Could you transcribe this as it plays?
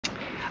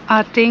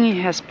Our dinghy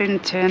has been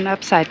turned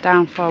upside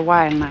down for a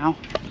while now.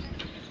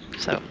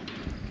 So.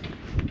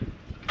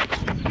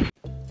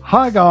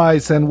 Hi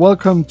guys, and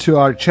welcome to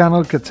our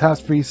channel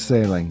Catastrophe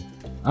Sailing.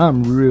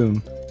 I'm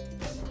Rune.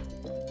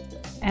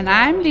 And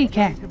I'm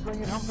Lika.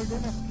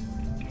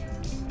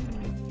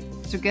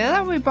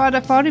 Together we bought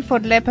a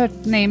 40-foot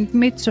leopard named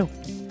Mitsu.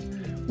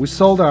 We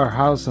sold our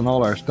house and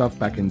all our stuff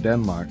back in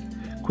Denmark,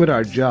 quit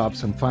our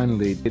jobs and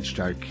finally ditched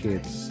our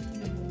kids.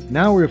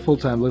 Now we're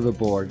full-time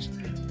liveaboards,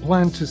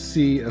 plan to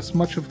see as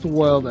much of the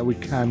world as we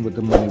can with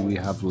the money we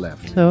have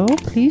left. So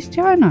please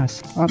join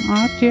us on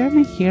our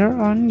journey here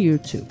on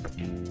YouTube.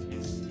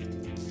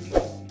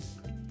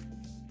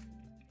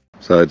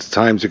 So it's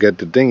time to get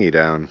the dinghy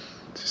down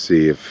to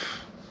see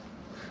if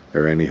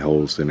there are any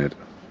holes in it,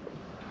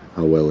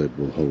 how well it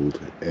will hold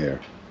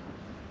air.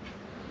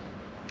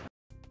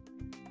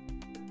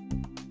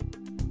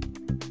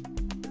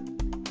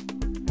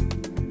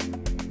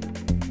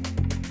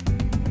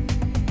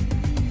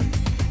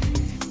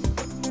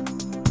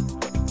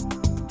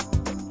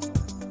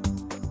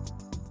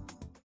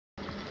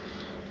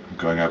 I'm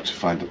going up to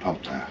find the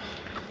pump now.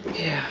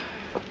 Yeah.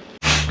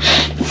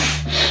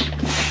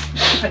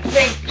 I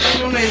think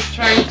Luna is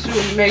trying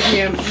to make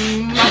me a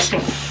muscle,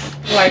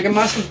 like a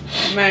muscle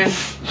man.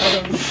 I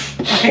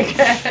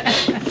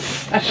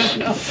don't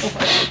know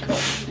what to call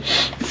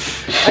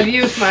it. I've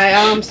used my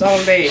arms all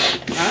day,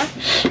 huh?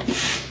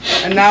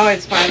 And now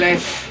it's my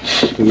leg.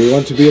 We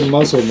want to be a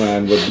muscle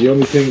man, but the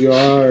only thing you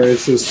are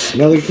is a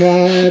smelly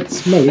cat,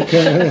 smelly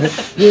cat.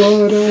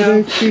 What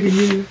are they feeding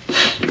you?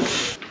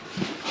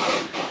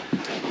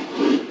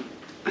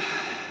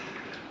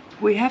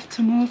 We have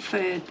to move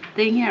the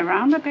dinghy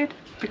around a bit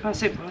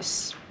because it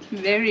was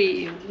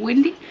very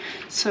windy,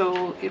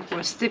 so it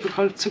was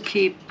difficult to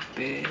keep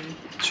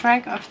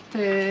track of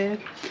the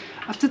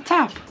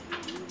top.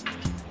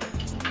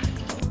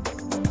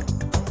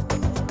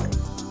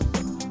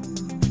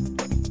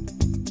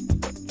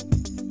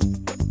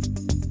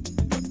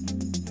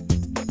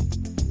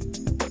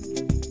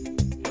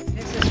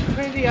 This is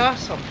pretty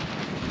awesome.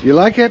 You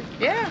like it?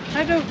 Yeah,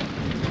 I do.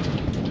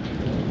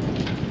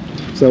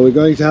 So we're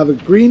going to have a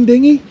green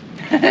dinghy?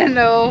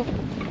 No,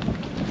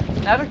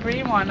 not a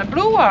green one, a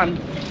blue one.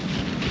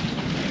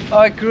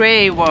 Or a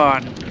grey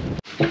one.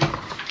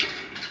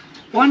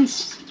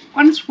 Once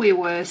we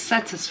were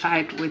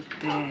satisfied with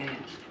the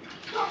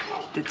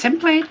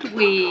template,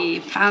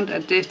 we found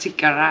a dirty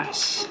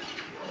garage.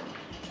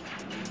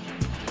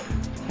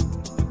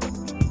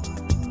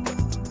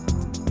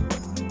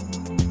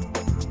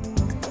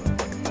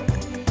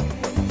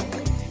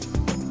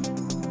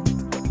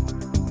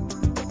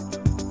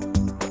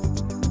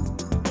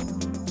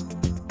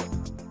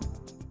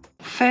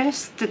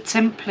 First, the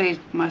template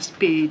must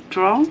be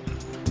drawn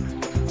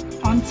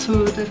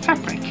onto the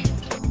fabric.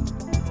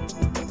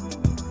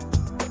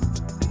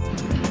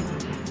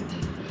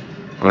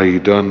 Are you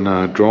done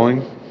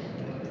drawing?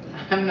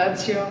 I'm not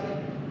sure.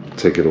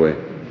 Take it away.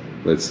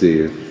 Let's see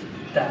if...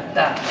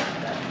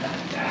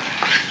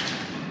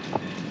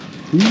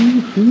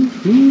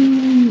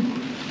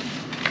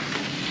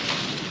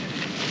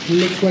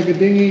 Looks like a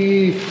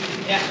dinghy.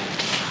 Yeah.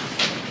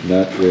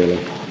 Not really.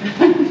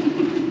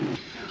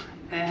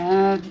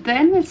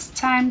 Then it's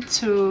time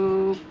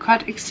to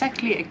cut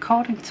exactly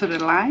according to the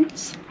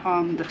lines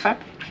on the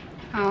fabric.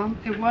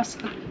 It was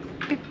a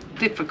bit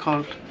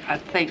difficult, I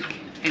think,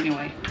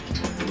 anyway.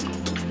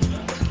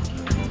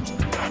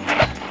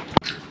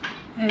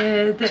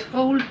 The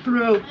old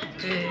rope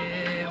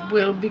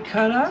will be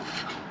cut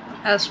off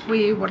as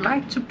we would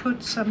like to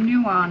put some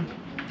new on.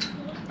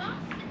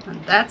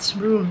 And that's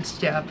Rune's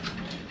job.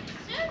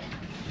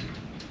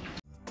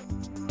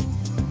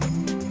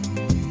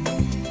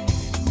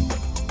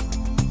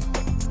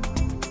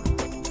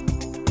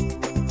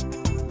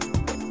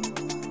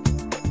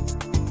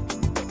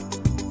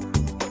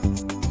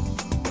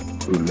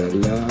 Ooh la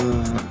la.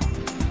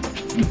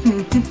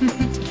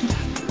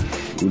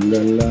 Ooh la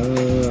la.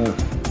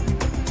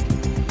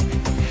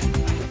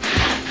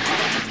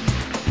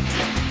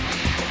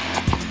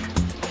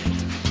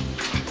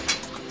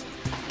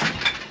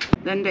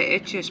 Then the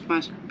edges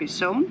must be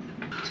sewn,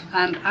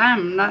 and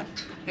I'm not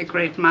a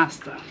great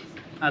master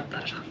at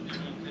that.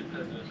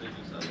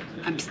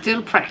 I'm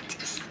still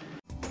practice.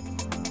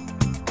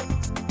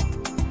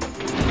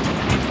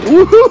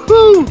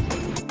 Woohoo!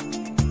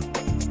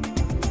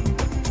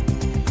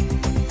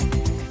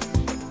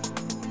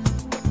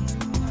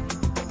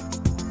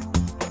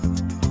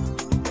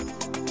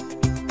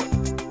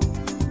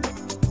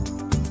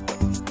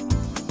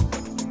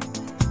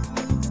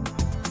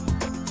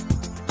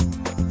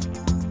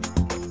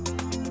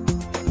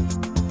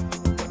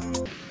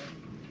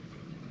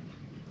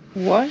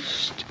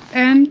 Washed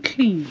and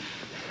clean.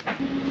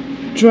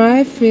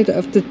 Dry fit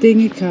of the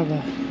dinghy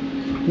cover.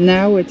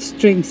 Now with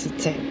strings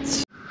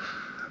attached.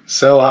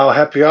 So how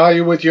happy are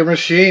you with your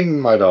machine,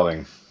 my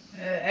darling?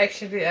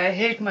 Actually, I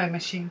hate my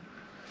machine.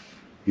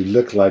 You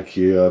look like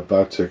you're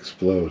about to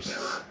explode.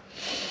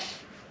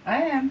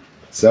 I am.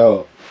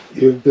 So,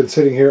 you've been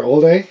sitting here all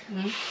day,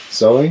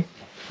 sewing?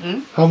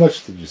 How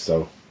much did you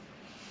sew?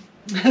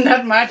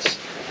 Not much.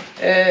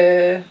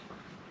 2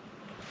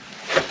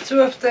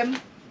 of them.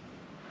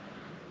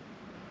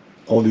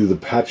 Only the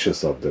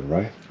patches of them,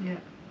 right? Yeah.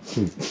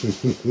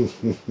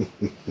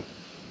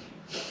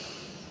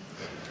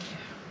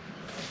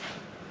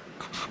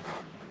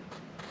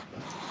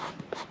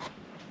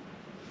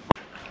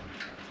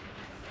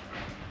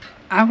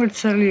 I will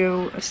tell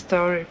you a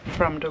story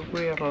from the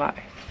real life.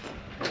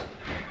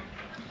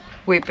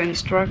 We've been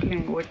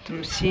struggling with the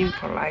machine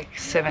for like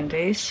 7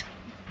 days.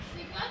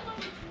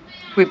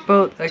 We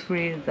both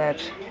agreed that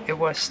it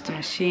was the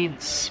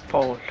machine's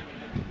fault.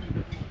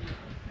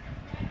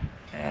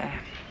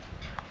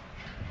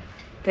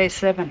 Day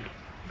 7,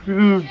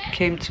 Rune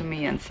came to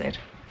me and said,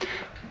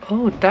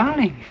 "Oh,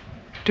 darling,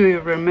 do you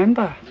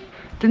remember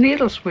the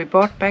needles we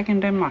bought back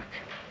in Denmark?"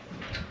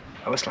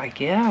 I was like,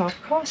 "Yeah, of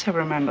course I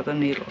remember the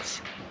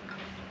needles."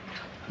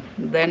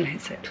 Then he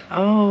said,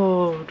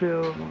 "Oh, do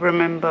you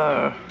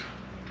remember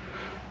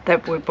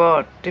that we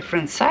bought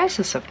different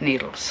sizes of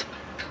needles?"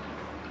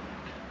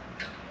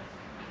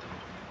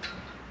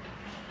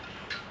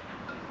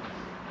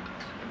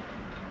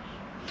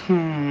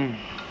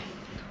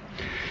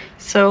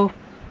 So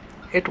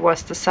it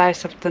was the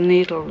size of the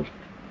needle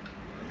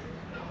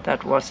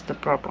that was the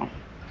problem,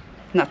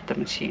 not the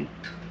machine.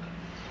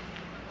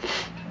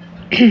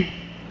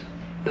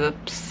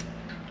 Oops.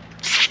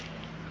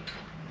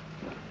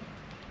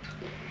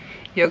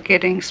 You're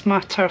getting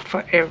smarter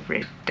for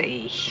every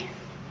day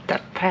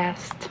that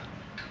passed.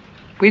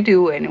 We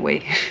do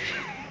anyway.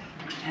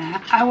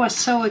 I was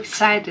so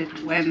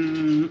excited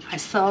when I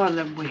saw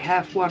that we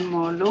have one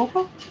more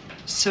logo.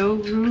 So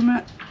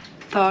Rune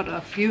thought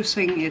of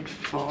using it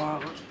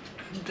for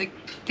the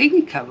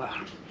dinghy cover.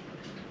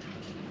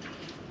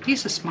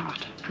 He's a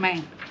smart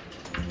man.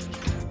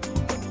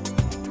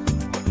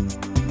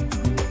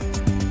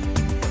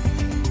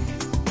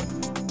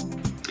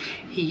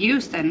 He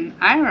used an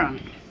iron,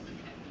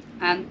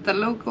 and the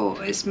logo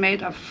is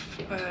made of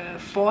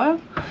foil,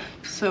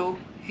 so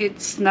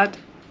it's not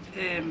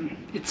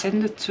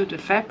intended to the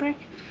fabric,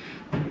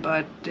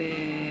 but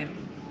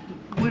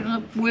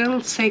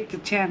we'll take the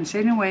chance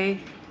anyway,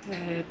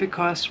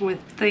 because we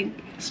think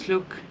it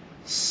looks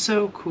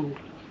so cool.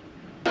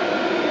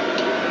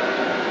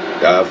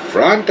 The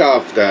front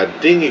of the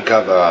dinghy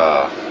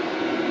cover.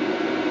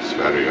 It's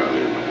very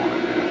early in the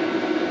morning here.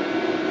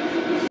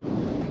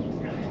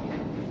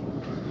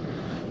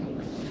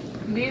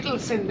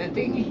 Needles in the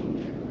dinghy.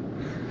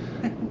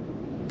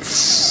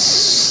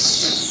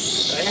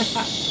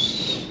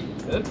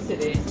 Oops,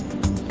 it is.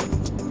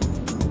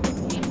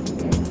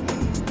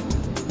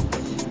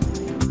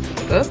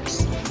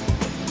 Oops.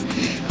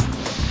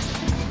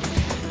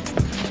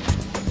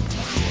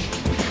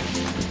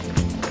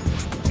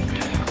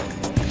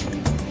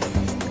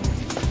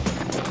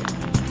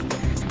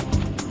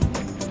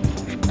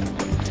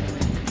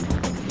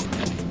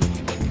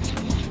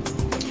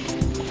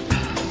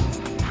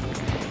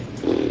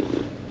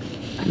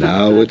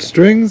 Now with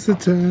strings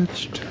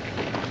attached.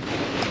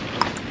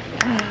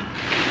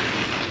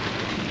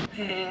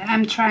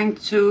 I'm trying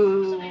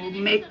to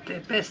make the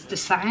best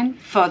design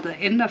for the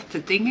end of the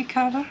dinghy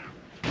cover.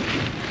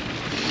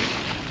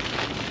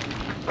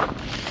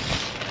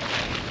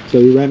 So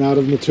you ran out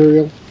of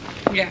material?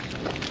 Yeah.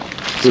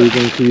 So you're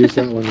going to use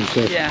that one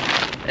instead? Yeah,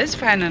 it's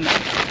fine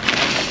enough.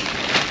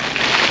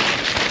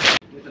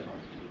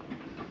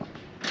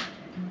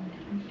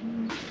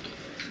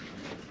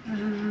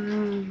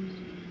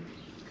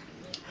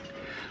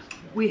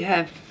 We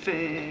have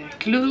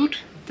glued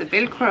the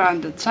Velcro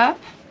on the top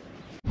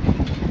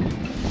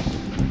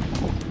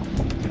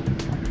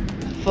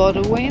for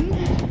the wind.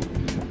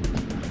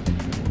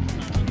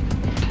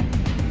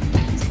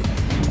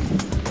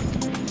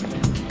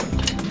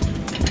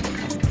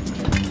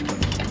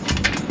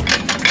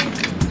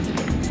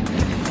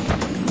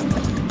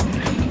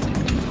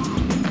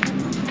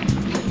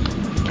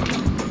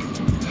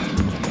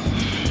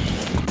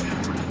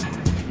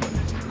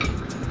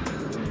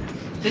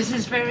 This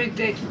is very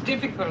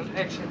difficult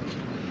actually.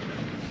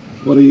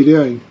 What are you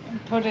doing? I'm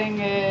putting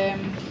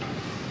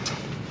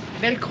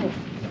Velcro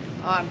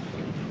on.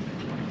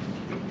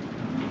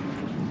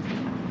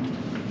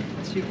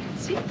 As you can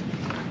see.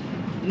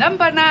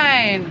 Number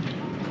 9!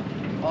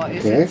 Or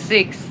is Okay. it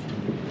 6?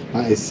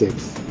 It's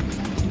 6.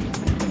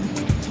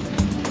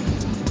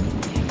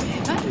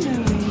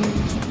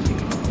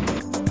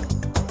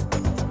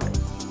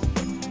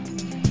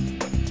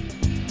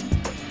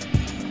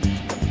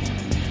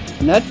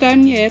 Not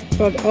done yet,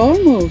 but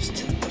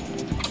almost.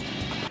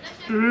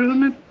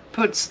 Rune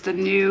puts the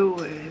new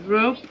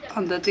rope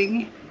on the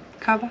dinghy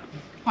cover.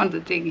 On the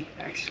dinghy,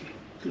 actually,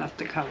 not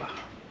the cover.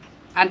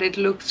 And it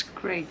looks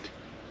great.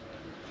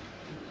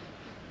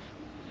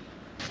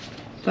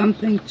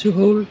 Something to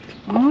hold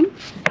on.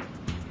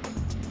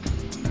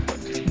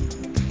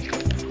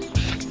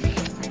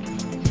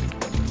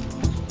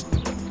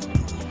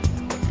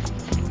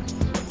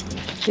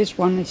 This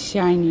one is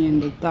shiny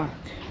in the dark.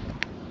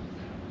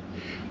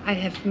 I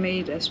have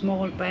made a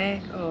small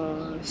bag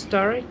or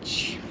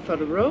storage for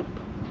the rope.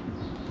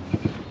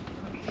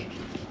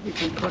 You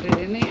can put it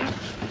in here.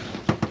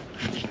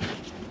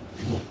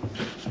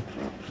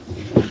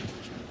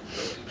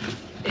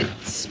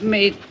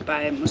 made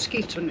by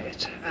mosquito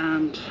net,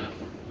 and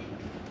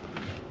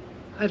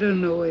I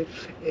don't know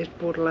if it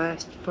would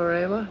last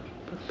forever,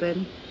 but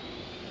then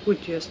we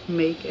just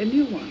make a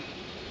new one.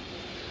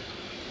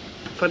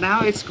 For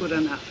now it's good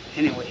enough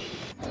anyway.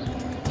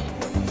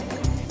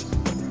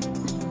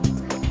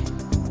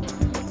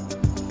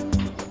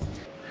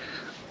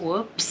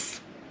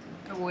 Whoops,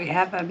 we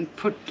haven't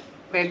put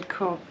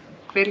Velcro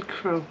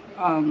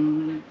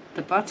on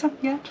the bottom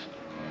yet.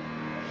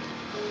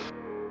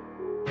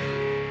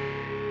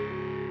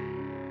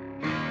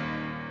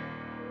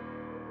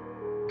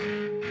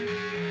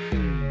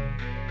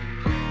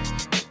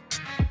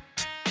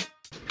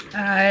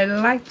 I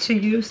like to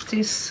use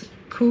this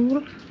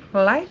cool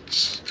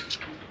light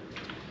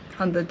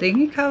on the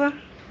dinghy cover.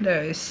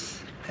 There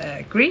is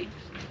green,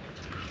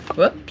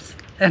 whoops,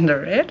 and a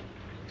red,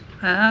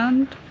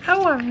 and a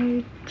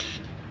white,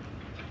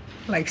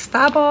 like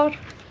starboard,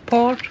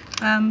 port,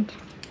 and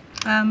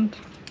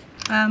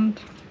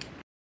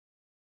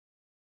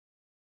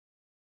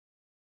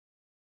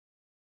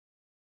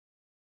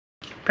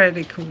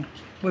pretty cool.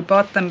 We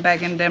bought them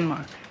back in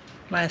Denmark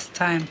last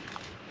time,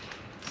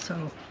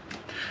 so,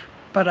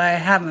 but I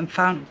haven't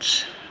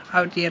found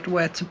out yet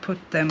where to put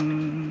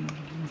them,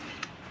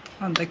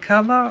 on the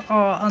cover or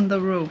on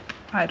the rope.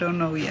 I don't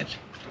know yet.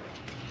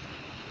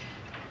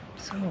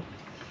 So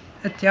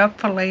a job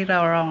for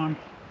later on.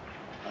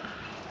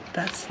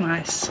 That's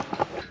nice.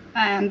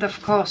 And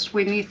of course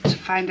we need to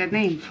find a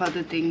name for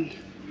the dinghy.